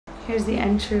Here's the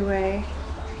entryway.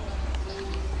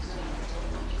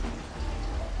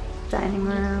 Dining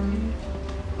room.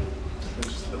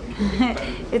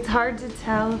 It's hard to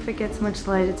tell if it gets much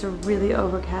light. It's a really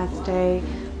overcast day.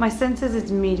 My sense is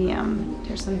it's medium.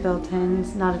 There's some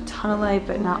built-ins. Not a ton of light,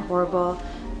 but not horrible.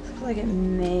 It looks like it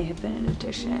may have been an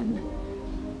addition.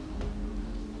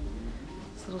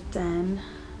 This little den.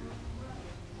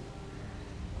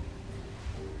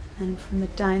 And from the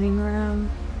dining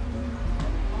room,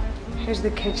 here's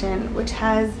the kitchen, which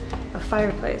has a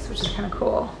fireplace, which is kind of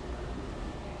cool.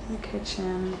 The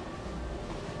kitchen,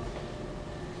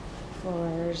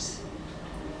 floors,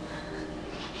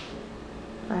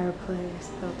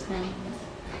 fireplace built in.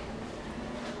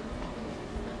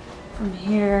 From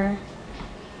here,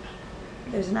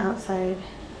 there's an outside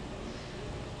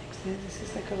exit. This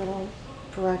is like a little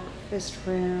breakfast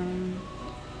room.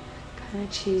 Kind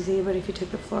of cheesy, but if you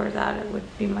took the floors out, it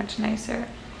would be much nicer.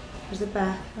 There's a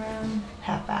bathroom,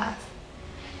 half bath.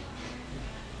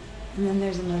 And then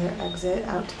there's another exit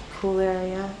out to the pool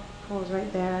area. Pool's right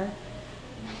there.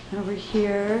 And over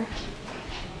here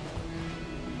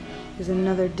is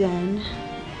another den,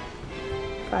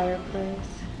 fireplace.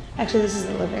 Actually, this is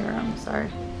the living room, sorry.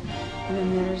 And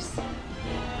then there's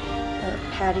a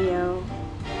patio.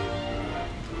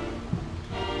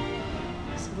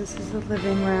 So this is the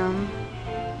living room.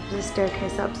 There's a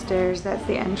staircase upstairs. That's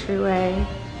the entryway.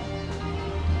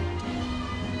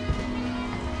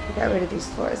 If I got rid of these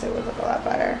floors, it would look a lot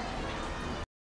better.